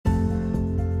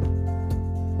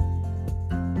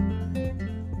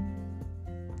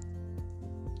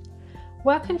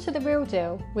Welcome to The Real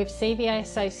Deal with CVA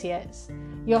Associates.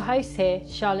 Your host here,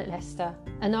 Charlotte Lester,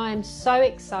 and I am so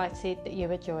excited that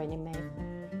you are joining me.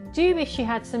 Do you wish you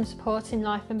had some support in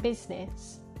life and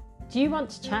business? Do you want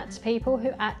to chat to people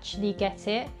who actually get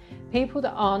it? People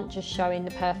that aren't just showing the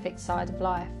perfect side of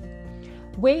life?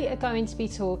 We are going to be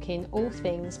talking all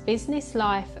things business,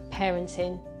 life,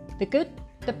 parenting, the good,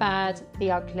 the bad, the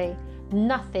ugly.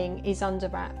 Nothing is under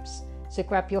wraps. So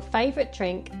grab your favourite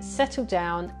drink, settle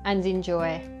down and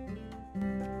enjoy.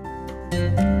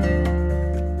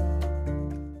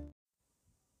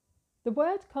 The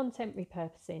word content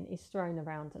repurposing is thrown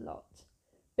around a lot.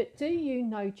 But do you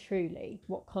know truly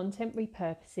what content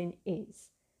repurposing is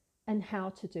and how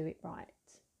to do it right?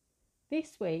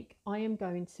 This week, I am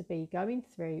going to be going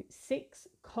through 6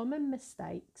 common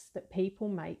mistakes that people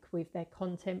make with their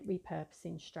content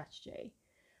repurposing strategy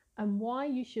and why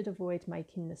you should avoid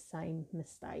making the same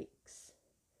mistakes.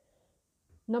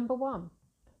 Number 1,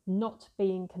 not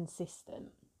being consistent.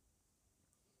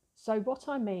 So what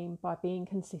I mean by being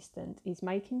consistent is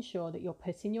making sure that you're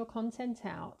putting your content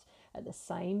out at the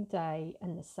same day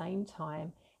and the same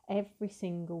time every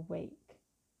single week.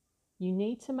 You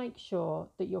need to make sure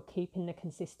that you're keeping the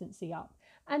consistency up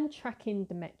and tracking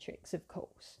the metrics, of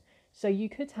course. So you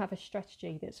could have a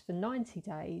strategy that's for 90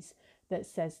 days that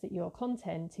says that your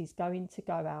content is going to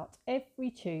go out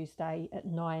every Tuesday at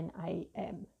 9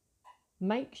 a.m.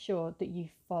 Make sure that you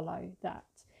follow that.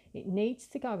 It needs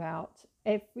to go out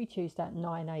every Tuesday at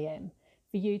 9 a.m.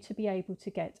 for you to be able to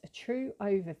get a true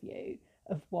overview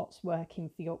of what's working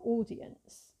for your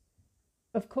audience.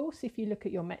 Of course, if you look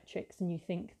at your metrics and you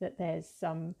think that there's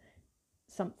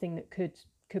something that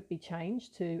could be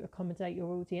changed to accommodate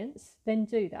your audience, then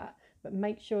do that. But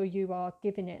make sure you are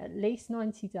giving it at least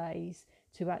 90 days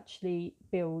to actually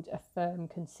build a firm,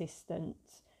 consistent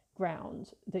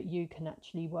ground that you can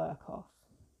actually work off.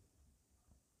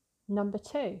 Number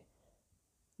 2,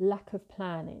 lack of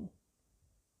planning.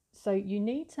 So you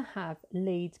need to have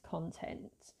lead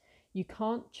content. You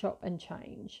can't chop and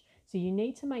change. So you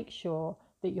need to make sure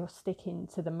that you're sticking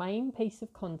to the main piece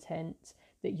of content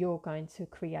that you're going to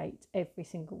create every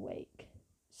single week.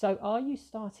 So are you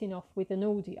starting off with an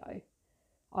audio?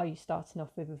 Are you starting off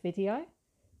with a video?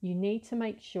 You need to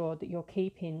make sure that you're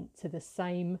keeping to the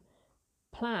same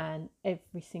plan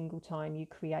every single time you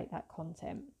create that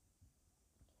content.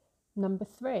 Number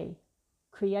 3,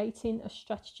 creating a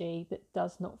strategy that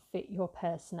does not fit your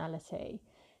personality.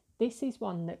 This is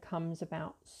one that comes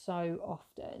about so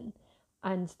often.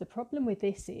 And the problem with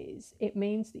this is it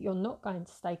means that you're not going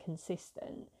to stay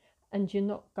consistent and you're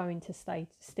not going to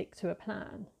stick to a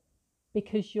plan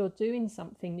because you're doing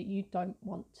something that you don't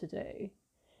want to do.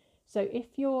 So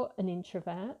if you're an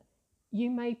introvert, you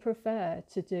may prefer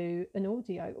to do an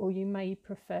audio or you may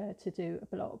prefer to do a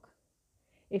blog.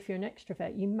 If you're an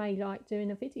extrovert, you may like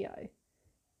doing a video.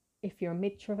 If you're a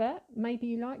mid-trovert, maybe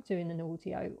you like doing an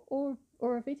audio or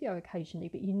a video occasionally,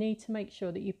 but you need to make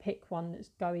sure that you pick one that's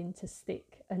going to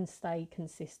stick and stay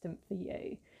consistent for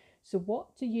you. So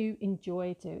what do you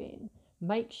enjoy doing?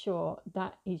 Make sure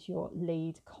that is your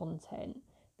lead content.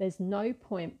 There's no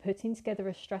point putting together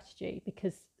a strategy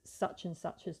because such and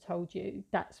such has told you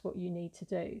that's what you need to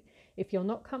do. If you're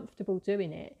not comfortable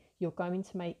doing it, you're going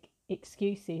to make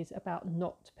excuses about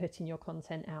not putting your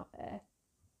content out there.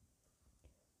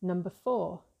 Number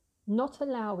 4, not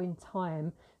allowing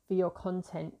time for your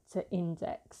content to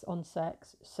index on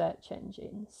search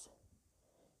engines.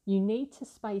 You need to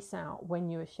space out when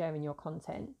you are sharing your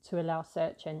content to allow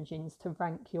search engines to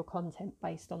rank your content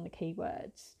based on the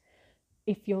keywords.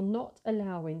 If you're not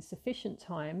allowing sufficient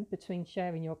time between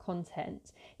sharing your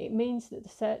content, it means that the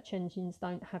search engines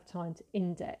don't have time to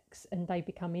index and they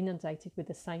become inundated with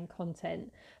the same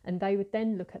content, and they would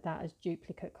then look at that as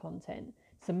duplicate content.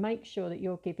 So make sure that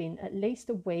you're giving at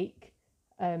least a week.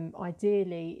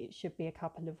 Ideally, it should be a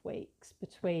couple of weeks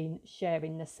between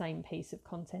sharing the same piece of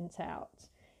content out.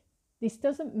 This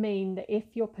doesn't mean that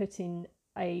if you're putting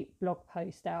a blog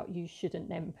post out, you shouldn't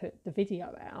then put the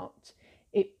video out.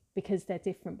 Because they're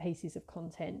different pieces of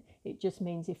content. It just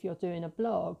means if you're doing a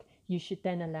blog, you should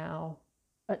then allow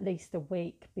at least a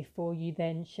week before you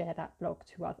then share that blog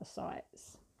to other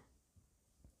sites.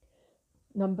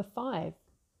 Number 5,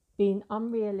 being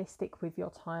unrealistic with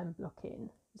your time blocking.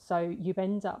 So you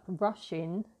end up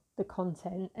rushing the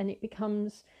content and it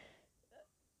becomes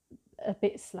a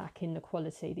bit slack in the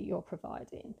quality that you're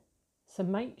providing. So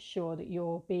make sure that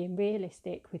you're being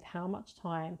realistic with how much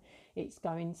time it's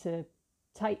going to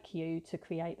take you to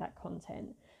create that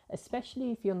content,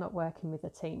 especially if you're not working with a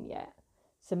team yet.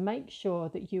 So make sure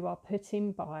that you are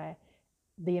putting by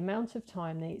the amount of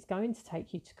time that it's going to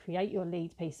take you to create your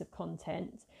lead piece of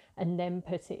content and then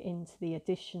put it into the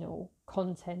additional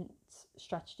content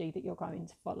strategy that you're going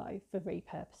to follow for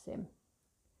repurposing.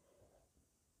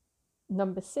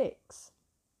 Number 6,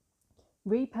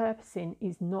 repurposing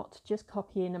is not just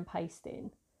copying and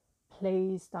pasting.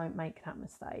 Please don't make that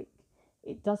mistake.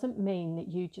 It doesn't mean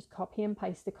that you just copy and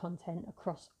paste the content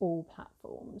across all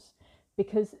platforms,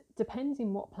 because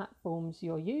depending what platforms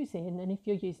you're using, and if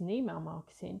you're using email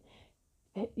marketing,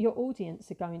 your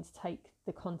audience are going to take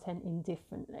the content in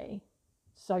differently.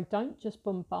 So don't just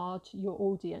bombard your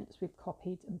audience with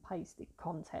copied and pasted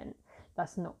content.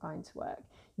 That's not going to work.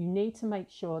 You need to make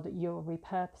sure that you're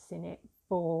repurposing it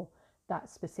for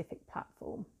that specific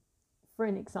platform. For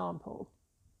an example,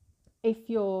 if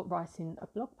you're writing a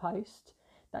blog post,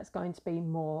 that's going to be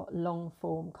more long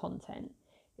form content.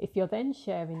 If you're then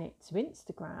sharing it to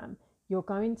Instagram, you're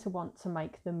going to want to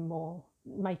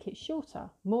make it shorter,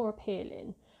 more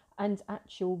appealing, and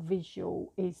actual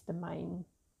visual is the main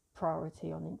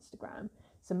priority on Instagram.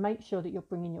 So make sure that you're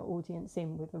bringing your audience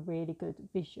in with a really good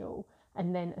visual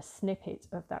and then a snippet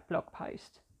of that blog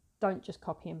post. Don't just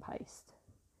copy and paste.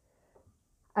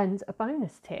 And a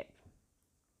bonus tip,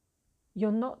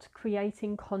 you're not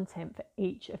creating content for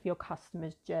each of your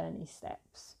customers' journey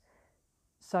steps.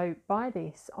 So by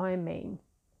this, I mean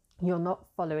you're not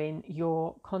following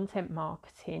your content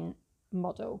marketing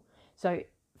model. So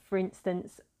for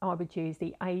instance, I would use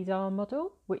the AIDA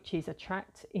model, which is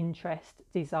attract, interest,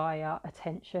 desire,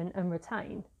 attention, and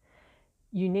retain.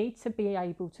 You need to be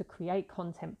able to create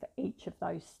content for each of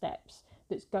those steps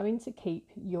that's going to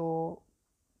keep your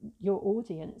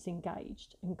audience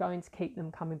engaged and going to keep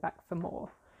them coming back for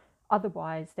more.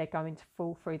 Otherwise, they're going to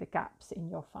fall through the gaps in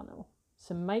your funnel.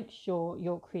 So make sure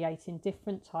you're creating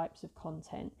different types of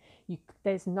content.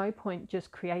 There's no point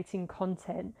just creating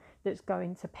content that's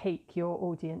going to pique your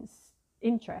audience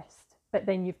interest, but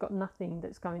then you've got nothing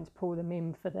that's going to pull them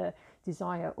in for the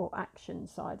desire or action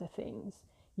side of things.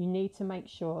 You need to make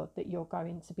sure that you're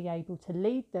going to be able to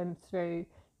lead them through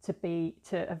to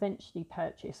eventually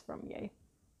purchase from you.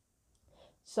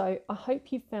 So I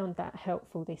hope you found that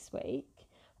helpful this week.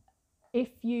 If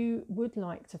you would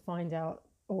like to find out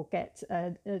or get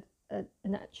an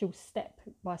actual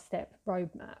step-by-step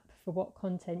roadmap for what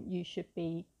content you should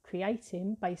be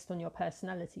creating based on your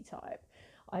personality type,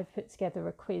 I've put together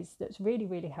a quiz that's really,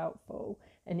 really helpful,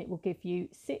 and it will give you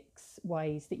 6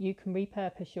 ways that you can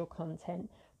repurpose your content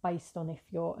based on if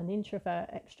you're an introvert,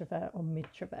 extrovert, or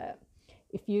midtrovert.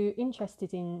 If you're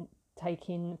interested in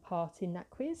taking part in that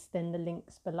quiz, then the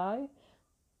link's below.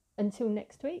 Until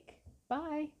next week,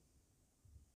 bye.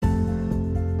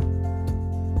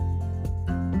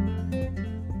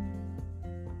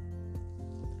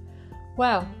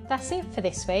 Well, that's it for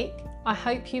this week. I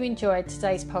hope you enjoyed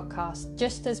today's podcast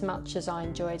just as much as I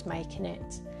enjoyed making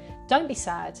it. Don't be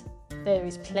sad, there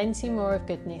is plenty more of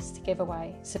goodness to give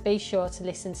away, so be sure to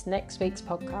listen to next week's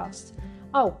podcast.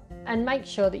 Oh, and make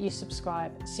sure that you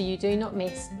subscribe so you do not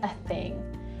miss a thing.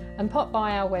 And pop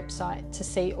by our website to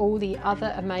see all the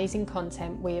other amazing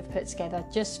content we have put together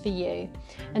just for you.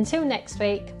 Until next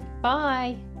week,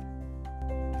 bye!